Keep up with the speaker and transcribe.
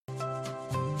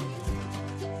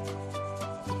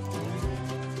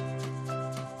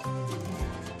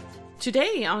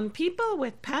Today on People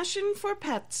with Passion for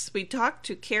Pets, we talk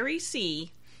to Carrie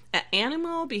C., an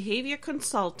animal behavior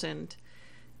consultant.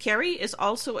 Carrie is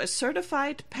also a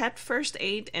certified pet first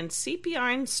aid and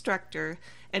CPR instructor,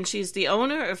 and she's the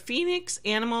owner of Phoenix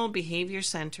Animal Behavior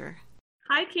Center.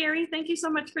 Hi, Carrie. Thank you so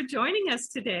much for joining us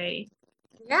today.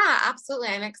 Yeah, absolutely.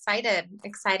 I'm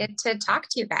excited to talk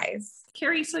to you guys.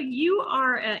 Carrie, so you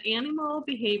are an animal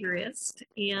behaviorist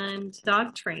and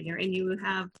dog trainer, and you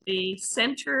have a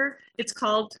center. It's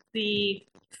called the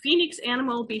Phoenix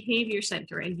Animal Behavior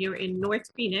Center, and you're in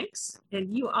North Phoenix,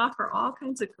 and you offer all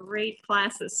kinds of great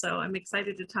classes. So I'm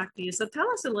excited to talk to you. So tell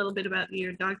us a little bit about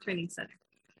your dog training center.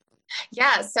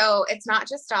 Yeah, so it's not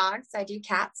just dogs. I do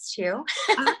cats too.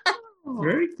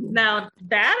 Very cool. Now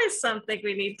that is something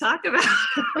we need to talk about.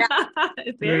 Yeah.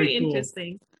 Very cool.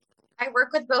 Interesting. I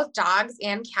work with both dogs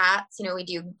and cats. We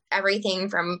do everything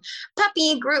from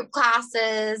puppy group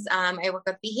classes. I work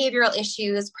with behavioral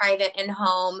issues, private and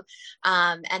home.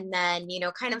 And then,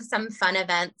 kind of some fun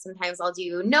events. Sometimes I'll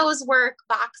do nose work,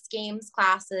 box games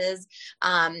classes.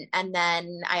 And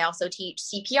then I also teach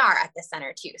CPR at the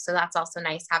center too. So that's also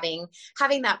nice having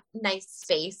that nice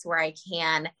space where I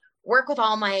can work with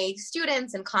all my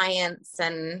students and clients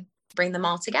and bring them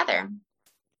all together.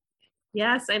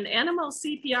 Yes, and animal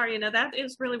CPR, that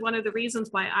is really one of the reasons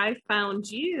why I found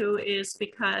you, is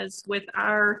because with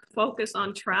our focus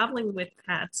on traveling with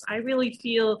pets, I really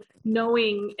feel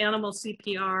knowing animal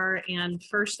CPR and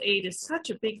first aid is such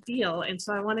a big deal. And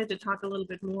so I wanted to talk a little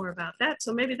bit more about that.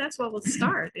 So maybe that's what we'll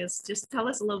start, is just tell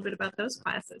us a little bit about those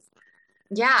classes.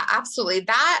 Yeah, absolutely.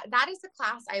 That is a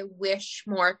class I wish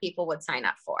more people would sign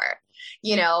up for.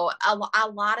 A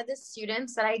lot of the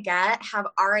students that I get have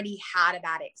already had a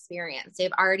bad experience.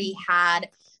 They've already had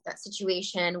that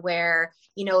situation where,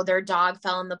 their dog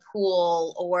fell in the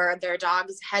pool, or their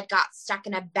dog's head got stuck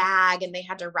in a bag and they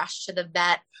had to rush to the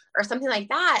vet or something like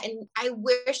that. And I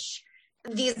wish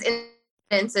these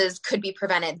incidences could be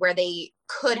prevented, where they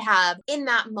could have in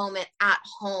that moment at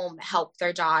home helped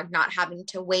their dog, not having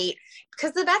to wait,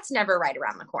 because the vet's never right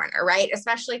around the corner, right?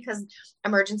 Especially because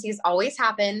emergencies always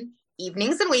happen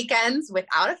evenings and weekends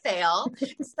without a fail.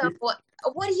 So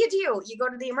what do? You go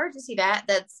to the emergency vet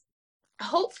that's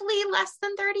hopefully less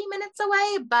than 30 minutes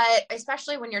away, but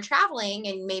especially when you're traveling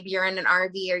and maybe you're in an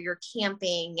RV or you're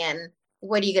camping, and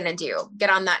what are you going to do?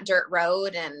 Get on that dirt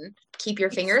road and keep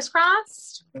your fingers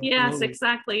crossed? Yes,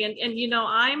 exactly. And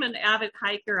I'm an avid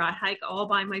hiker. I hike all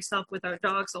by myself with our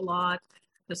dogs a lot,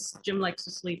 because Jim likes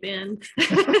to sleep in.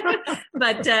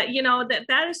 But,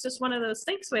 that is just one of those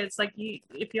things where it's like,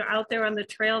 if you're out there on the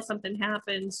trail, something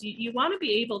happens, you want to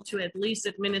be able to at least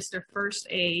administer first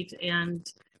aid and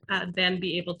then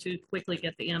be able to quickly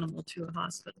get the animal to a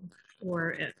hospital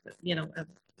or, a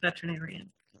veterinarian.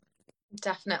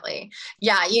 Definitely.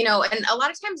 Yeah. And a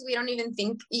lot of times we don't even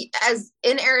think, as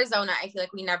in Arizona, I feel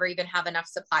like we never even have enough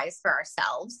supplies for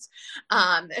ourselves.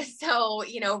 So,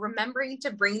 remembering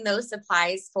to bring those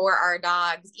supplies for our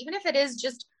dogs, even if it is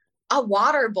just a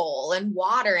water bowl and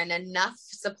water and enough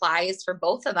supplies for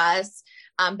both of us.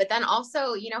 But then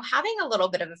also, having a little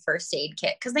bit of a first aid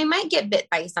kit, because they might get bit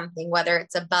by something, whether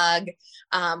it's a bug,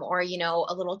 or, a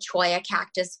little cholla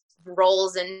cactus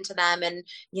rolls into them, and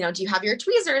do you have your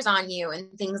tweezers on you,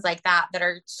 and things like that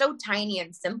are so tiny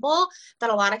and simple that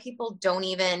a lot of people don't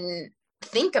even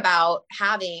think about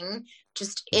having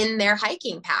just in their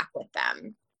hiking pack with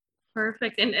them.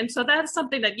 Perfect. And so that's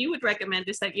something that you would recommend,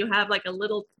 is that you have like a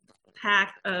little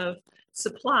pack of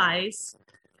supplies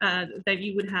that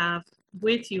you would have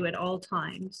with you at all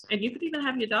times, and you could even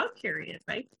have your dog carry it,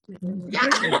 right?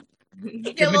 Yeah.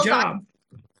 Give a job.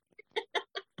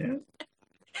 Yeah.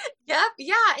 Yep.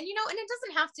 Yeah. And, and it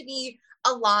doesn't have to be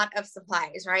a lot of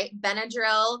supplies, right?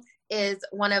 Benadryl is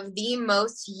one of the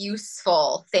most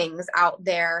useful things out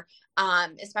there,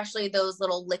 especially those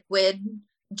little liquid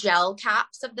gel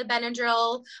caps of the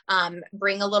Benadryl.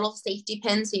 Bring a little safety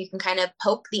pin so you can kind of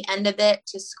poke the end of it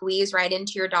to squeeze right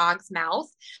into your dog's mouth,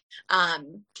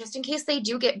 just in case they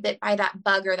do get bit by that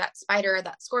bug or that spider or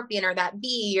that scorpion or that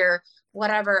bee or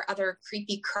whatever other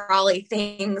creepy crawly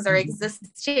things are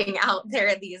existing out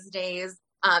there these days.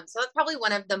 So that's probably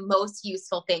one of the most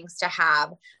useful things to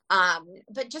have.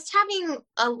 But just having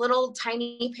a little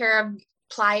tiny pair of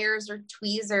pliers or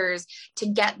tweezers to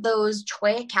get those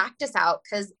cholla cactus out,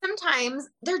 because sometimes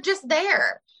they're just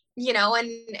there,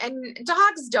 and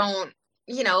dogs don't,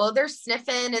 they're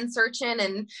sniffing and searching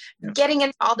and getting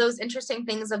into all those interesting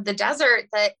things of the desert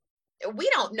that we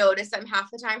don't notice them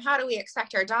half the time. How do we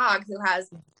expect our dog who has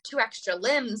 2 extra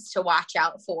limbs to watch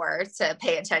out for to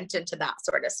pay attention to that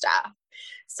sort of stuff?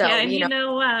 So, yeah, and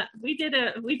we did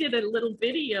a little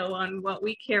video on what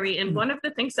we carry. And one of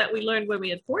the things that we learned when we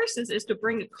had horses is to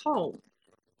bring a comb,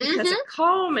 because a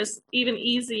comb is even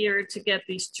easier to get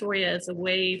these choyas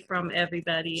away from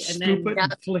everybody. And Scoop then it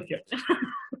and flick it.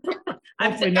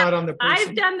 Hopefully not on the person.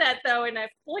 I've done that though, and I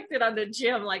flicked it on the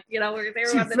Jim, like, where they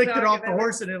were She on the flicked dog it off and the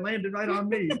horse and it landed right on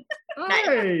me.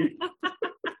 Hey,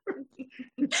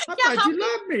 I thought you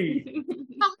loved me.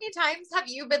 How many times have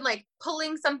you been like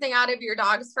pulling something out of your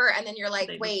dog's fur and then you're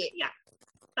like, wait,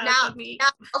 now,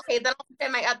 okay, then I'll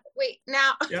get my other, wait,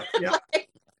 now, Yep. like,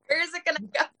 where is it going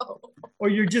to go? Or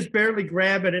you're just barely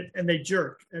grabbing it and they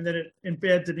jerk and then it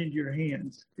embeds it into your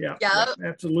hands. Yeah,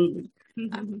 absolutely.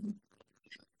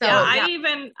 So, I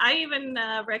even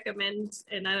recommend,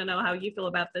 and I don't know how you feel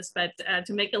about this, but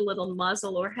to make a little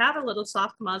muzzle or have a little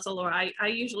soft muzzle, or I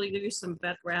usually use some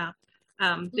vet wrap,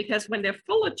 because when they're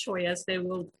full of choyas, they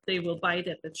will bite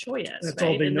at the choyas. That's right?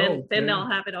 all they and know. Then they'll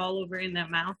have it all over in their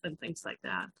mouth and things like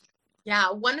that.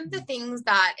 Yeah, one of the things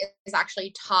that is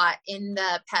actually taught in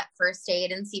the pet first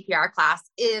aid and CPR class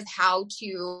is how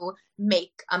to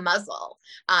make a muzzle.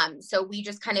 So we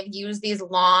just kind of use these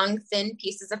long, thin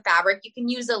pieces of fabric. You can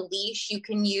use a leash, you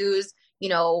can use,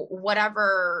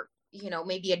 whatever,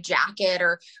 maybe a jacket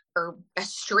or a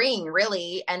string,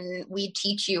 really. And we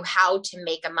teach you how to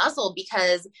make a muzzle,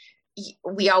 because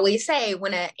we always say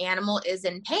when an animal is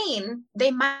in pain,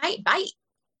 they might bite.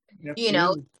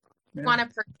 Absolutely. You want to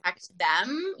protect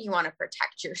them, you want to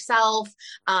protect yourself.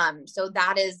 So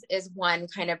that is one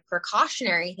kind of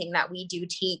precautionary thing that we do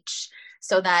teach,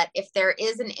 so that if there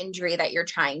is an injury that you're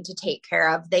trying to take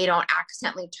care of, they don't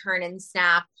accidentally turn and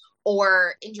snap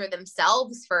or injure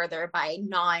themselves further by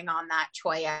gnawing on that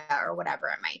choya or whatever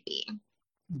it might be.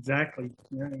 Exactly.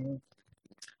 Yeah.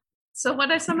 So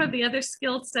what are some of the other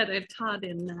skills that are taught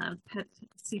in pet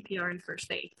CPR and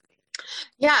first aid?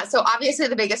 Yeah, so obviously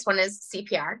the biggest one is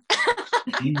CPR.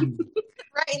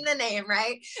 Right in the name,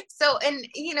 right? So, and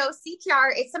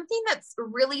CPR, it's something that's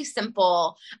really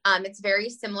simple. It's very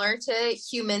similar to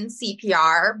human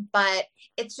CPR, but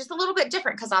it's just a little bit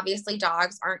different because obviously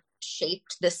dogs aren't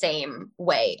shaped the same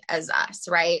way as us,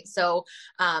 right? So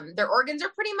their organs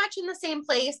are pretty much in the same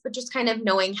place, but just kind of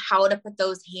knowing how to put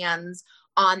those hands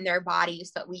on their body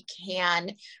so that we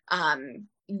can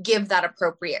give that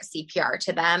appropriate CPR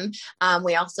to them.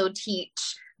 We also teach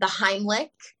the Heimlich,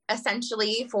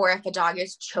 essentially, for if a dog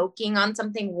is choking on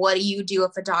something. What do you do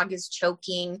if a dog is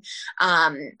choking?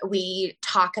 We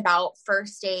talk about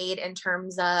first aid in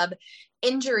terms of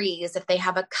injuries, if they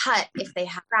have a cut, if they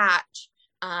have a scratch,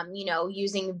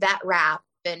 using vet wrap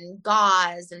and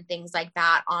gauze and things like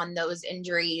that on those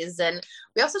injuries. And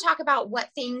we also talk about what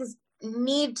things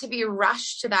need to be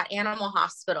rushed to that animal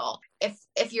hospital.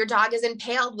 If your dog is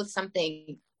impaled with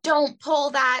something, don't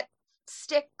pull that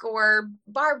stick or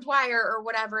barbed wire or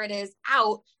whatever it is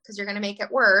out, because you're going to make it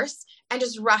worse, and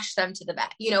just rush them to the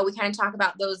vet. We kind of talk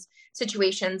about those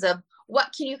situations of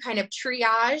what can you kind of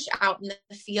triage out in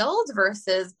the field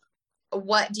versus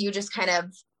what do you just kind of,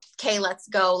 okay, let's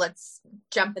go, let's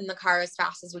jump in the car as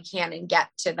fast as we can and get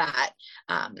to that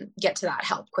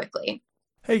help quickly.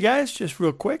 Hey guys, just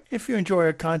real quick, if you enjoy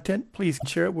our content, please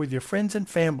share it with your friends and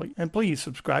family, and please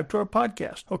subscribe to our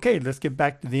podcast. Okay, let's get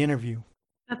back to the interview.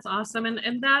 That's awesome.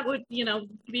 And that would,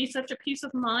 be such a peace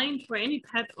of mind for any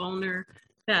pet owner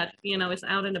that, is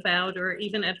out and about or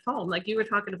even at home. Like you were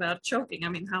talking about choking. I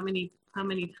mean, how many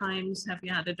times have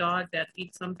you had a dog that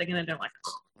eats something and then they're like,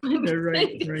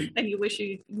 right. And you wish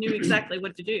you knew exactly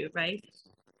what to do, right?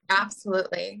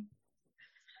 Absolutely.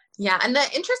 Yeah. And the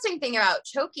interesting thing about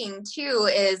choking too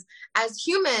is, as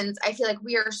humans, I feel like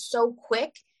we are so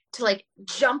quick to like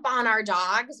jump on our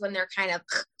dogs when they're kind of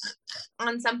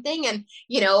on something. And,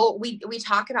 we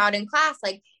talk about in class,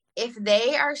 like if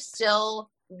they are still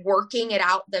working it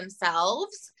out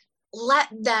themselves, let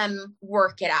them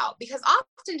work it out, because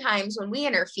oftentimes when we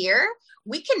interfere,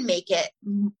 we can make it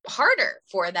harder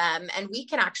for them and we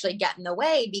can actually get in the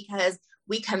way, because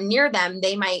we come near them,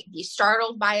 they might be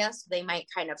startled by us. They might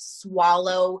kind of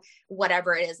swallow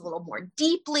whatever it is a little more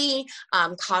deeply,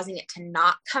 causing it to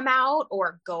not come out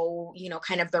or go,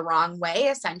 kind of the wrong way,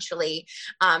 essentially.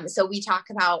 So we talk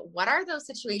about what are those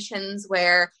situations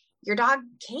where your dog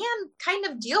can kind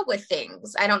of deal with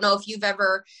things. I don't know if you've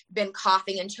ever been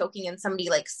coughing and choking and somebody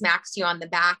like smacks you on the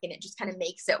back and it just kind of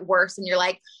makes it worse. And you're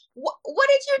like, what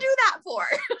did you do that for?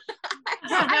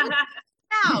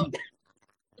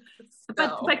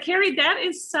 But Carrie, that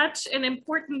is such an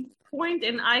important point,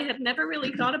 and I had never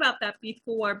really thought about that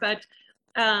before. But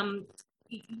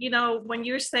when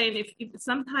you're saying if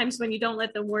sometimes when you don't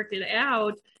let them work it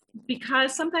out,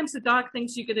 because sometimes the dog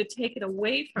thinks you're going to take it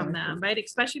away from them, right?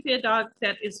 Especially if you're a dog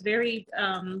that is very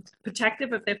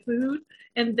protective of their food,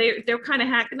 and they're kind of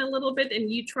hacking a little bit,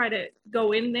 and you try to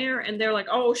go in there, and they're like,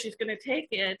 "Oh, she's going to take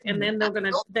it," and then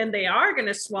they are going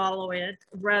to swallow it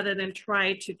rather than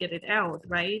try to get it out,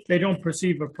 right? They don't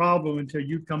perceive a problem until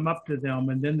you come up to them,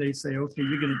 and then they say, "Okay,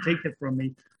 you're going to take it from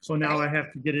me, so now I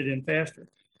have to get it in faster."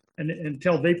 And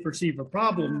until they perceive a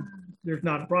problem, there's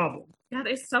not a problem. That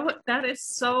is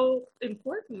so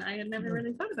important. I had never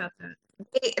really thought about that.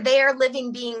 They are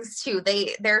living beings too.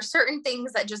 There are certain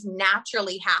things that just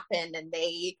naturally happen, and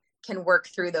they can work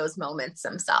through those moments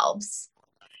themselves.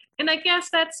 And I guess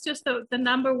that's just the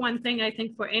number one thing I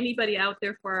think for anybody out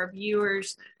there, for our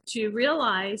viewers, to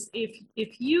realize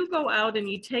if you go out and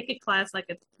you take a class like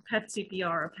a pet CPR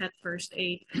or pet first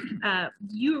aid,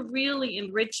 you're really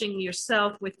enriching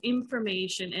yourself with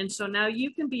information. And so now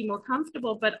you can be more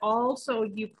comfortable, but also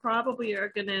you probably are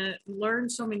going to learn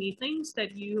so many things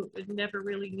that you never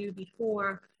really knew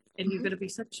before. And you're going to be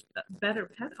such a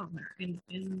better pet owner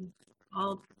in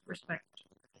all respects.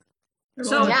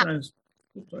 So,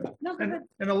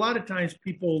 and a lot of times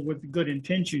people with good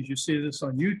intentions, you see this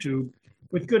on YouTube,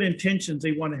 with good intentions,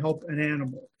 they want to help an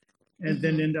animal, and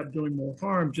then end up doing more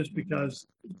harm just because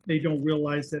they don't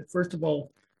realize that, first of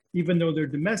all, even though they're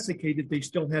domesticated, they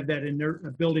still have that inherent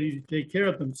ability to take care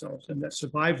of themselves and that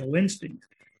survival instinct.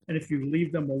 And if you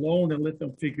leave them alone and let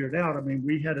them figure it out, I mean,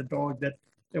 we had a dog that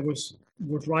was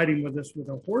riding with us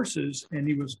with our horses, and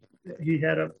he was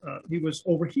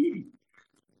overheating.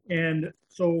 And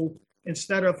so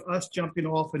instead of us jumping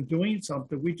off and doing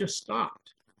something, we just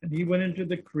stopped. And he went into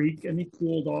the creek and he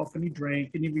cooled off and he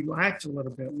drank and he relaxed a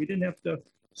little bit. We didn't have to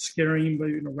scare him, but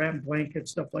wrap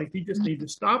blankets, stuff like that. He just needed to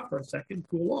stop for a second,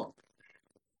 cool off.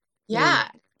 Yeah.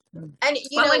 And and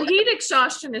heat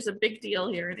exhaustion is a big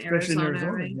deal here in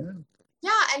Arizona, right?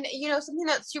 Yeah. And something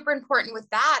that's super important with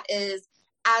that is,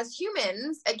 as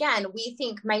humans, again, we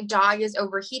think my dog is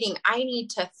overheating. I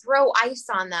need to throw ice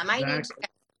on them. I need to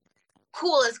get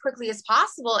cool as quickly as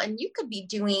possible. And you could be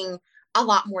doing a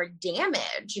lot more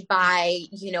damage by,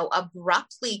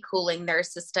 abruptly cooling their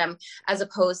system as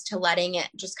opposed to letting it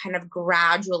just kind of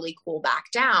gradually cool back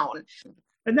down.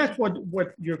 And that's what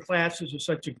your classes are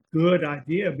such a good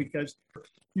idea, because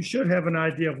you should have an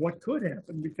idea of what could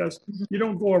happen, because you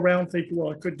don't go around thinking,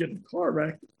 well, I could get in a car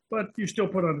wreck, but you still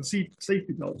put on a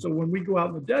safety belt. So when we go out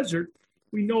in the desert,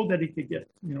 we know that he could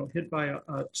get, hit by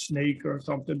a snake or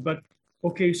something, but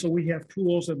okay, so we have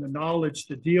tools and the knowledge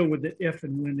to deal with it if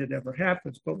and when it ever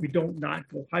happens, but we don't not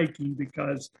go hiking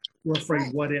because we're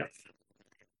afraid, what if?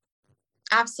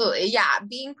 Absolutely. Yeah.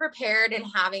 Being prepared and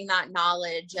having that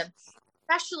knowledge of,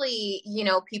 especially,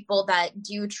 people that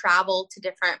do travel to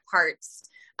different parts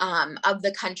of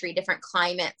the country, different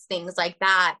climates, things like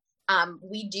that.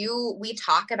 We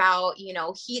talk about,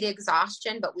 heat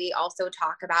exhaustion, but we also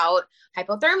talk about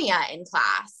hypothermia in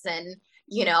class. And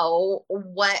we don't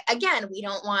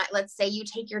want, let's say you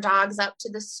take your dogs up to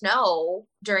the snow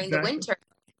during the winter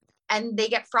and they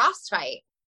get frostbite.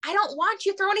 I don't want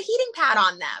you throwing a heating pad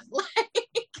on them.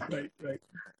 Right.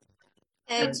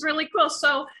 It's really cool.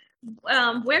 So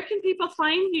where can people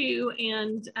find you,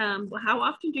 and how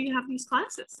often do you have these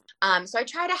classes? So I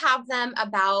try to have them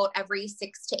about every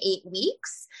 6 to 8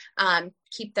 weeks,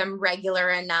 keep them regular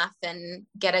enough and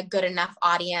get a good enough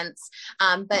audience.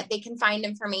 But they can find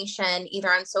information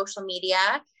either on social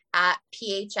media at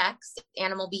PHX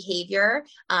Animal Behavior,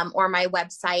 or my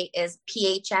website is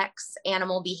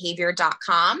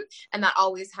phxanimalbehavior.com. And that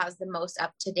always has the most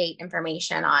up-to-date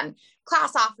information on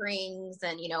class offerings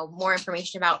and, more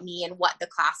information about me and what the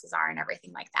classes are and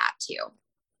everything like that too.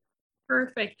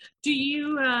 Perfect. Do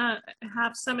you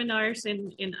have seminars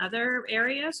in other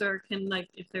areas, or can,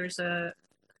 if there's a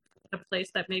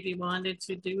place that maybe wanted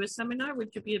to do a seminar,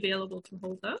 would you be available to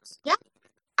hold those? Yeah.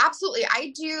 Absolutely.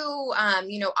 I do,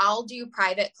 I'll do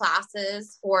private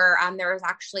classes for, there was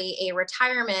actually a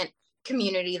retirement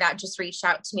community that just reached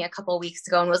out to me a couple of weeks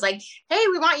ago and was like, hey,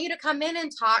 we want you to come in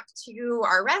and talk to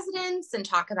our residents and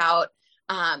talk about,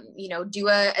 do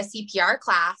a CPR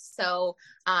class. So,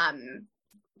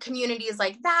 communities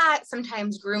like that,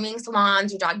 sometimes grooming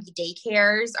salons or doggy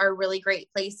daycares are really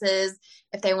great places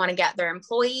if they want to get their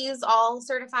employees all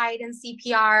certified in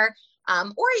CPR,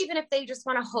 or even if they just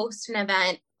want to host an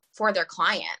event for their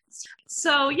clients.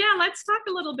 So let's talk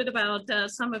a little bit about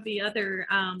some of the other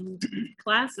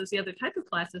classes, the other type of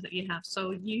classes that you have.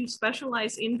 So you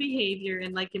specialize in behavior,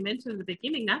 and like you mentioned in the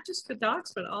beginning, not just for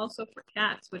dogs, but also for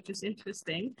cats, which is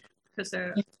interesting because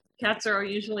cats are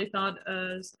usually thought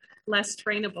as less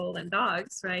trainable than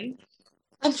dogs, right?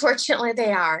 Unfortunately,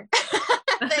 they are.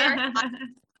 They are.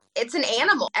 It's an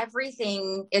animal.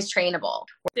 Everything is trainable.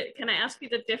 Can I ask you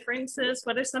the differences?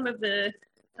 What are some of the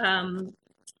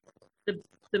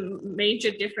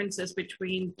major differences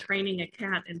between training a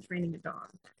cat and training a dog?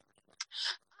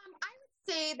 I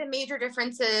would say the major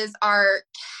differences are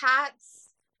cats,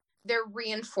 their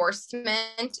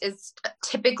reinforcement is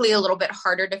typically a little bit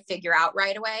harder to figure out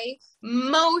right away.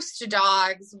 Most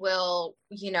dogs will,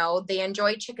 they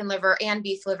enjoy chicken liver and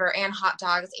beef liver and hot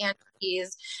dogs and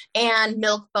cookies and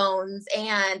milk bones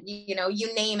and,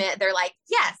 you name it. They're like,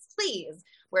 yes, please.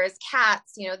 Whereas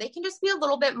cats, they can just be a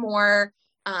little bit more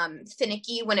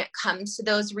finicky when it comes to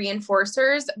those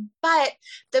reinforcers. But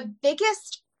the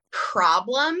biggest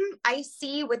problem I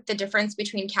see with the difference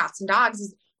between cats and dogs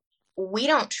is we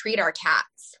don't treat our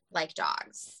cats like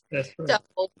dogs. That's right.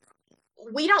 So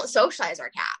we don't socialize our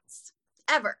cats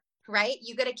ever, right?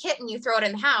 You get a kitten, you throw it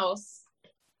in the house.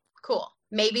 Cool.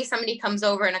 Maybe somebody comes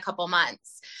over in a couple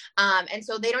months. And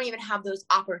so they don't even have those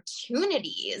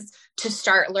opportunities to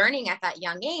start learning at that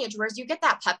young age. Whereas you get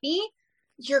that puppy,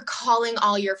 you're calling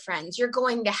all your friends, you're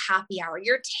going to happy hour,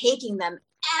 you're taking them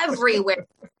everywhere,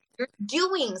 you're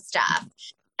doing stuff.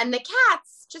 And the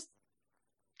cats just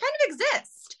kind of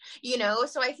exist,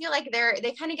 so I feel like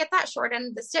they kind of get that short end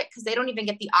of the stick because they don't even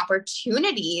get the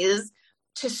opportunities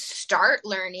to start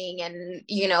learning. And,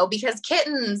 because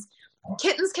kittens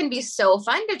can be so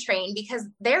fun to train because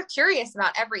they're curious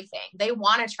about everything. They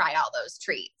want to try all those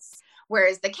treats.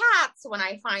 Whereas the cats, when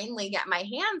I finally get my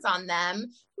hands on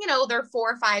them, they're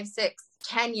 4, 5, 6,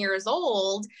 10 years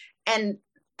old and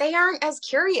they aren't as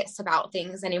curious about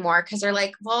things anymore because they're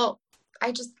like, well,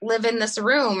 I just live in this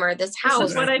room or this house. This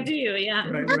is what I do. Yeah.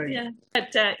 Right. Yeah.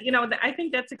 But, I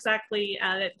think that's exactly,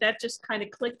 that just kind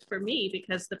of clicked for me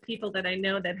because the people that I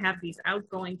know that have these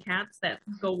outgoing cats that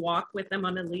go walk with them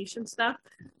on a leash and stuff,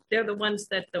 they're the ones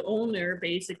that the owner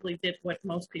basically did what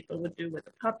most people would do with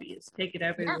a puppy is take it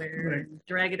everywhere, Right.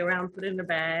 drag it around, put it in a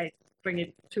bag, bring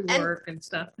it to work and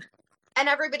stuff. And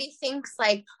everybody thinks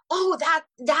like, oh,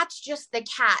 that's just the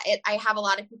cat. I have a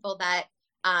lot of people that,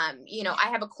 I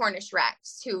have a Cornish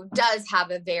Rex who does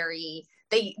have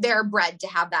they're bred to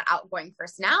have that outgoing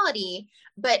personality,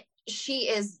 but she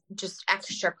is just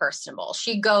extra personable.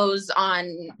 She goes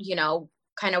on,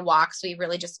 kind of walks. We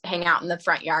really just hang out in the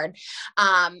front yard.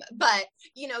 But,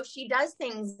 she does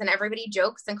things and everybody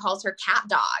jokes and calls her cat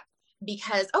dog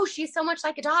because, oh, she's so much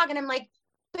like a dog. And I'm like,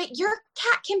 but your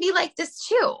cat can be like this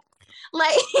too.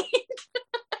 Like,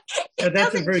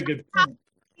 that's a very good point.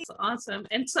 Awesome.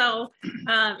 And so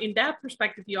in that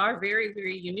perspective, you are very,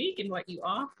 very unique in what you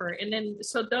offer. And then,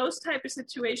 so those type of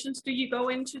situations, do you go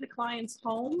into the client's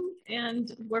home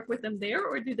and work with them there,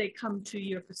 or do they come to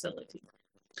your facility?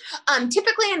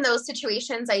 Typically in those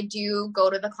situations, I do go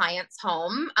to the client's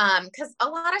home because a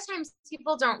lot of times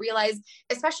people don't realize,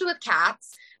 especially with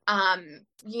cats,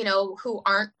 who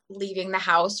aren't leaving the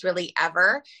house really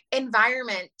ever,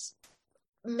 environment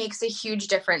makes a huge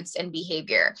difference in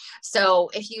behavior. So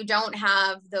if you don't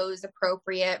have those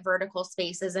appropriate vertical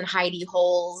spaces and hidey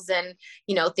holes and,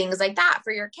 things like that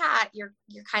for your cat, you're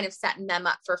kind of setting them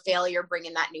up for failure,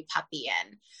 bringing that new puppy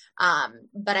in.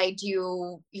 But I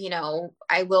do,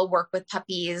 I will work with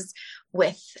puppies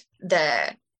with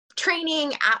the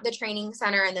training at the training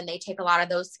center, and then they take a lot of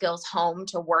those skills home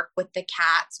to work with the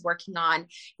cats, working on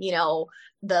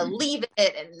the leave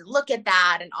it and look at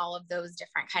that and all of those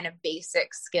different kind of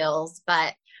basic skills.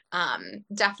 But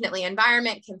definitely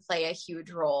environment can play a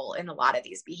huge role in a lot of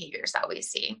these behaviors that we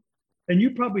see. And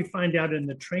you probably find out in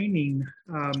the training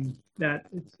that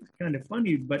it's kind of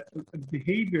funny, but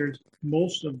behaviors,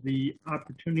 most of the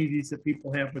opportunities that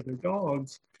people have with their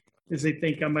dogs is they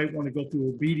think I might want to go through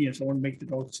obedience. I want to make the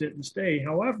dog sit and stay.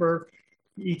 However,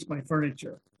 he eats my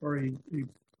furniture, or he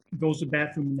goes to the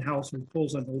bathroom in the house, or he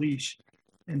pulls on the leash.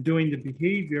 And doing the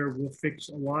behavior will fix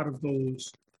a lot of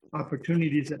those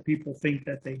opportunities that people think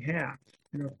that they have.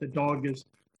 If the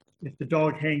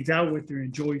dog hangs out with you,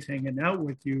 enjoys hanging out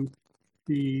with you,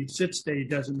 the sit stay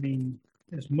doesn't mean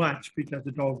as much because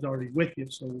the dog's already with you.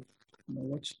 So,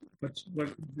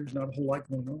 there's not a whole lot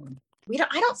going on.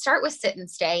 I don't start with sit and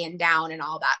stay and down and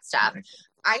all that stuff.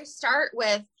 I start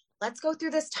with, let's go through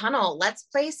this tunnel. Let's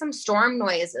play some storm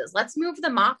noises. Let's move the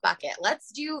mop bucket.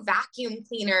 Let's do vacuum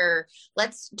cleaner.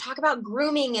 Let's talk about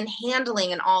grooming and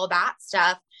handling and all that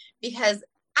stuff, because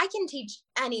I can teach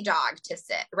any dog to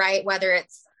sit, right? Whether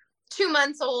it's 2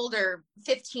 months old or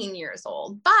 15 years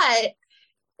old. But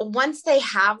once they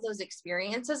have those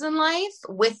experiences in life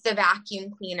with the vacuum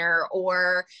cleaner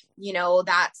or,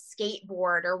 that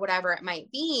skateboard or whatever it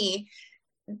might be,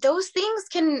 those things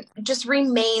can just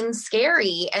remain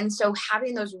scary. And so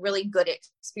having those really good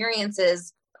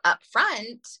experiences up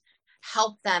front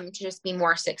help them to just be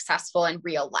more successful in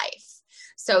real life.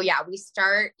 So yeah, we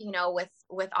start,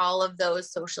 with all of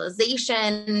those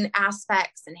socialization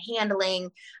aspects and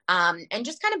handling, and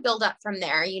just kind of build up from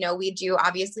there. We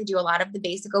obviously do a lot of the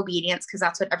basic obedience because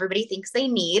that's what everybody thinks they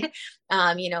need.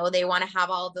 They want to have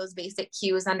all of those basic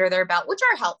cues under their belt, which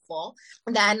are helpful.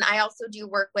 Then I also do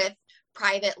work with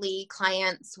privately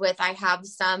clients I have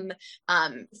some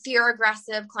fear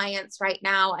aggressive clients right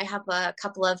now. I have a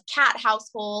couple of cat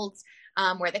households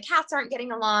where the cats aren't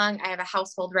getting along. I have a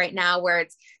household right now where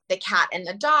it's the cat and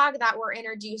the dog that we're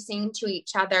introducing to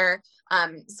each other.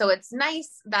 So it's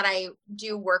nice that I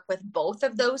do work with both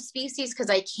of those species because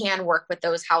I can work with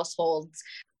those households.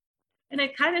 And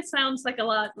it kind of sounds like a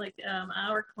lot like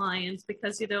our clients,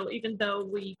 because, even though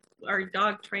our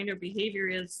dog trainer behavior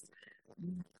is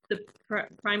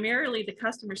primarily the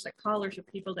customers that call us are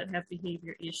people that have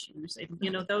behavior issues.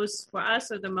 And, those for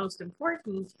us are the most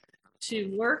important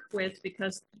to work with,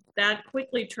 because that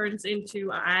quickly turns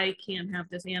into, I can't have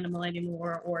this animal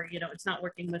anymore, or, it's not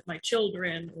working with my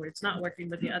children, or it's not working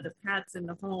with the other pets in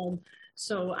the home.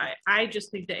 So I just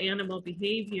think the animal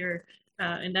behavior,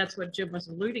 and that's what Jim was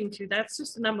alluding to, that's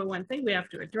just the number one thing we have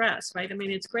to address, right? I mean,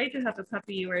 it's great to have a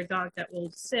puppy or a dog that will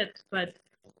sit, but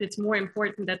it's more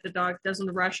important that the dog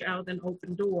doesn't rush out an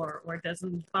open door, or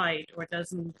doesn't bite, or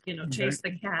doesn't, chase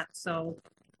the cat. So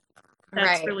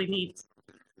that's really neat.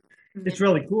 It's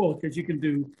really cool because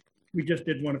we just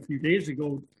did one a few days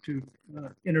ago to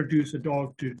introduce a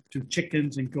dog to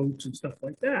chickens and goats and stuff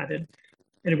like that. And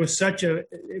it was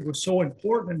so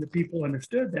important, and the people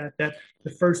understood that the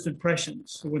first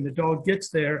impressions. So when the dog gets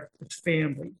there, it's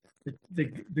family.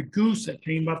 The goose that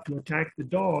came up to attack the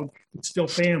dog, it's still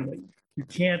family. You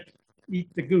can't eat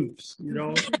the goose,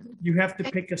 you have to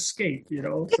pick escape,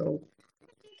 so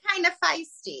kind of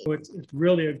feisty. So it's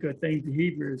really a good thing.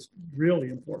 Behavior is really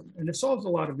important, and it solves a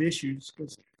lot of issues,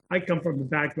 because I come from the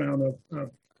background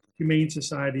of humane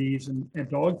societies and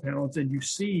dog pounds, and you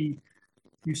see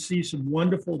some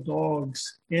wonderful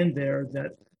dogs in there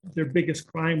that their biggest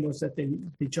crime was that they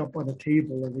jump on a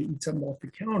table or they eat something off the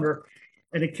counter,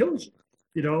 and it kills you.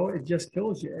 It just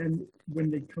kills you. And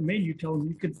when they come in, you tell them,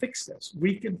 you can fix this.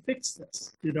 We can fix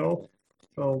this,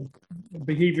 So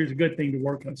behavior is a good thing to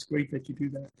work on. It's great that you do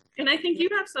that. And I think you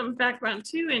have some background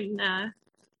too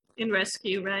in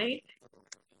rescue, right?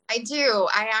 I do.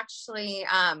 I actually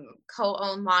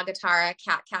co-own La Guitarra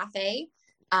Cat Cafe.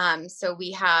 So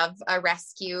we have a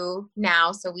rescue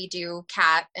now. So we do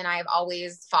cat, and I've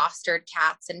always fostered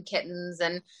cats and kittens.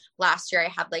 And last year I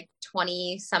had like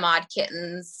 20 some odd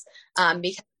kittens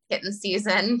because kitten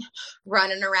season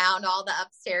running around all the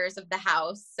upstairs of the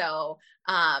house. So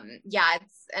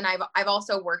and I've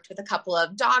also worked with a couple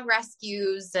of dog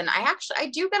rescues, and I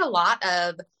do get a lot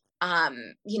of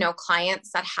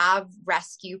clients that have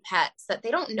rescue pets that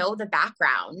they don't know the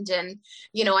background. And,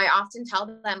 I often tell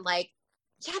them, like,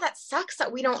 yeah, that sucks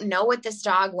that we don't know what this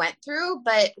dog went through,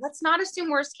 but let's not assume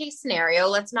worst case scenario.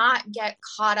 Let's not get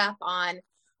caught up on,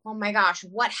 oh my gosh,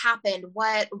 what happened?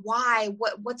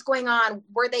 What's going on?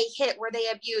 Were they hit? Were they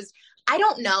abused? I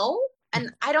don't know.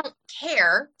 And I don't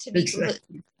care, to be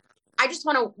exactly. I just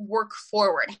want to work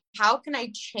forward. How can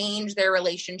I change their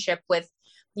relationship with,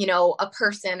 a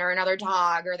person or another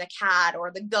dog or the cat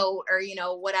or the goat or,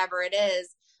 whatever it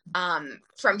is,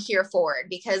 from here forward,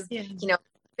 because,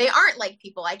 they aren't like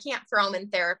people. I can't throw them in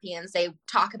therapy and say,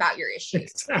 talk about your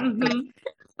issues. Mm-hmm.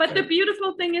 But the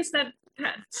beautiful thing is that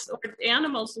pets or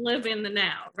animals live in the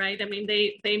now, right? I mean,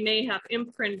 they may have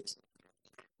imprint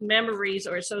memories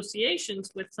or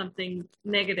associations with something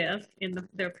negative in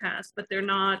their past, but they're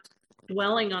not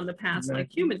dwelling on the past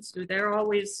like humans do. They're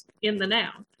always in the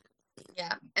now.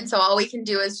 Yeah. And so all we can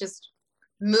do is just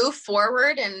move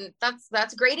forward. And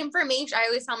that's great information. I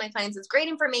always tell my clients, it's great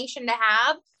information to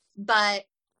have, but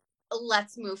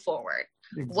let's move forward.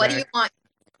 Exactly. What do you want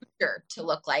your future to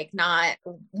look like? Not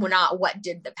what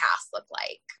did the past look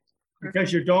like?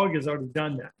 Because your dog has already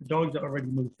done that. The dog's already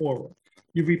moved forward.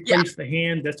 You replace the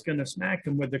hand that's going to smack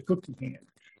them with the cookie hand.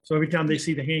 So every time they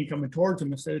see the hand coming towards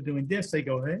them, instead of doing this, they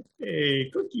go, hey,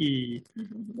 cookie.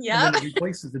 Yeah. It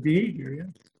replaces the behavior.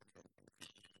 Yeah.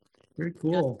 Very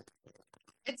cool.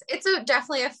 It's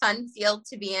definitely a fun field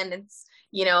to be in. It's,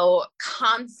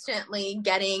 constantly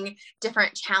getting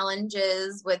different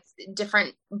challenges with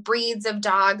different breeds of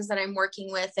dogs that I'm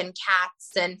working with and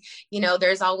cats. And,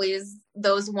 there's always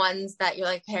those ones that you're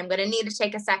like, hey, I'm going to need to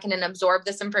take a second and absorb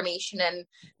this information and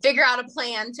figure out a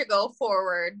plan to go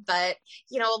forward. But,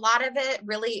 a lot of it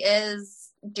really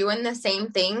is doing the same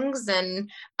things and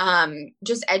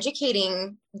just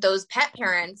educating those pet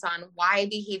parents on why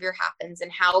behavior happens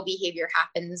and how behavior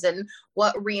happens and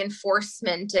what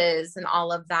reinforcement is and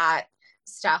all of that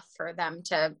stuff for them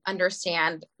to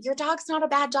understand your dog's not a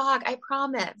bad dog, I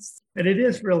promise. And it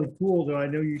is really cool, though. I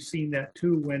know you've seen that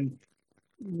too. When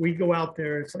we go out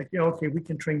there, it's like, yeah, okay, we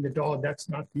can train the dog. That's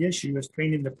not the issue. It's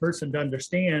training the person to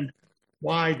understand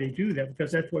why they do that,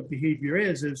 because that's what behavior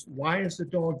is why is the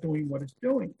dog doing what it's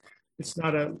doing? It's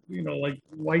not a, like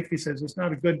Wifey says, it's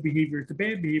not a good behavior, it's a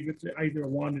bad behavior. It's either a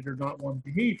wanted or not wanted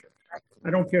behavior.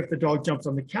 I don't care if the dog jumps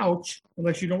on the couch,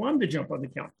 unless you don't want him to jump on the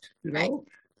couch, Right.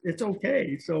 It's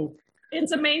okay. So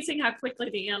it's amazing how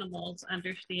quickly the animals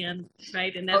understand,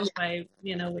 right? And that's why,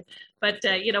 but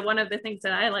one of the things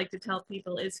that I like to tell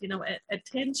people is,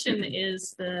 attention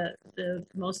is the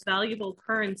most valuable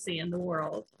currency in the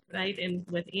world, right? And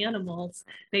with animals,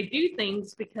 they do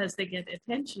things because they get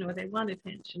attention or they want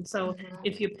attention. So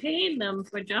if you're paying them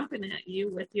for jumping at you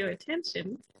with your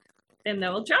attention, then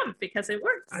they'll jump because it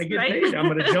works. I get paid. I'm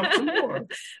going to jump some more.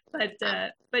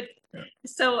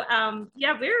 So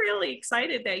we're really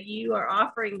excited that you are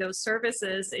offering those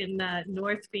services in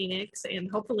North Phoenix, and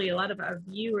hopefully a lot of our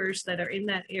viewers that are in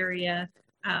that area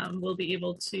will be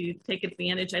able to take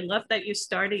advantage. I love that you're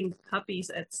starting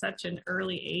puppies at such an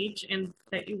early age and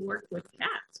that you work with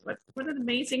cats. What an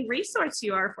amazing resource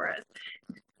you are for us.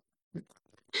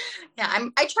 Yeah,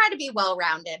 I try to be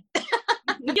well-rounded.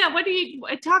 Yeah, what do you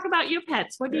talk about your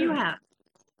pets? What do you have?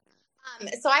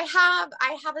 So I have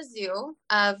a zoo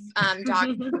of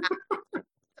dogs.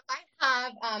 I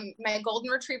have my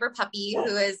golden retriever puppy,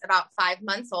 who is about 5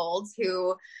 months old,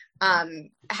 who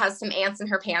has some ants in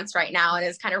her pants right now and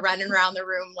is kind of running around the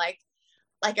room like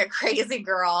a crazy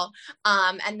girl.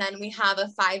 And then we have a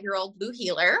 5-year-old blue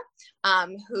heeler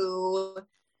who,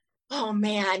 oh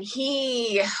man,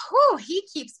 he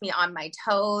keeps me on my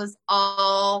toes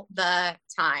all the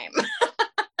time.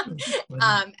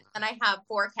 And I have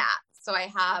 4 cats. So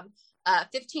I have a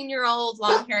 15-year-old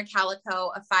long-haired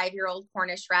calico, a 5-year-old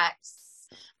Cornish Rex,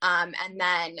 and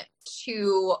then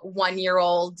 2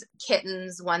 1-year-old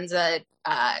kittens. One's a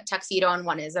tuxedo and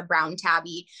one is a brown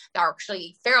tabby. They're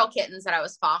actually feral kittens that I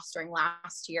was fostering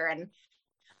last year, and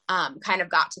kind of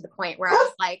got to the point where I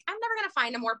was like, I'm never going to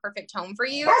find a more perfect home for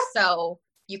you, so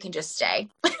you can just stay.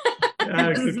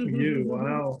 Good for you.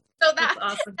 Wow. So that's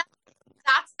awesome.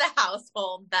 That's the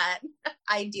household that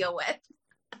I deal with.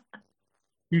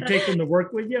 You take them to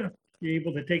work with you? You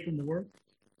able to take them to work?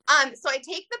 So I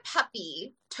take the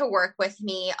puppy to work with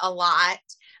me a lot.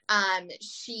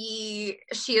 She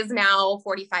is now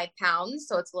 45 pounds,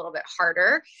 so it's a little bit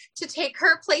harder to take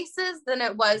her places than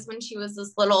it was when she was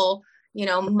this little,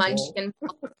 munchkin.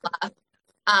 But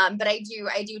I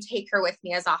do take her with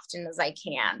me as often as I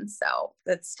can. So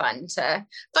it's fun to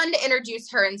introduce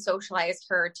her and socialize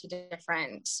her to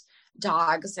different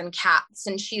dogs and cats.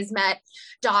 And she's met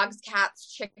dogs,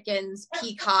 cats, chickens,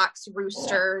 peacocks,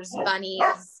 roosters,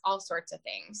 bunnies, all sorts of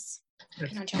things.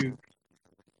 That's cute.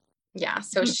 Yeah.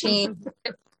 So she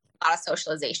a lot of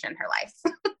socialization in her life.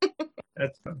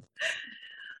 That's fun.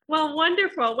 Well,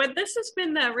 wonderful. Well, this has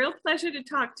been a real pleasure to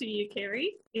talk to you,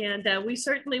 Carrie. And we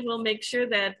certainly will make sure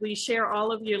that we share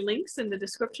all of your links in the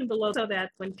description below so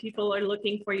that when people are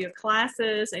looking for your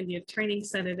classes and your training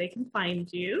center, they can find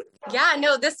you. Yeah,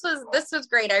 no, this was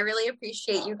great. I really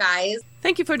appreciate you guys.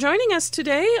 Thank you for joining us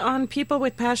today on People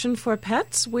with Passion for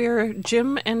Pets. We're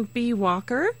Jim and Bee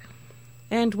Walker,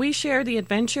 and we share the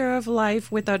adventure of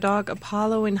life with our dog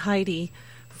Apollo and Heidi.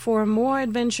 For more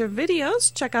adventure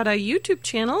videos, check out our YouTube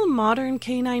channel, Modern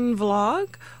Canine Vlog,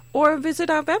 or visit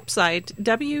our website,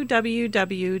 www.mcs.dog.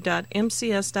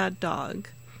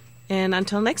 And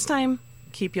until next time,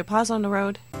 keep your paws on the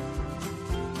road.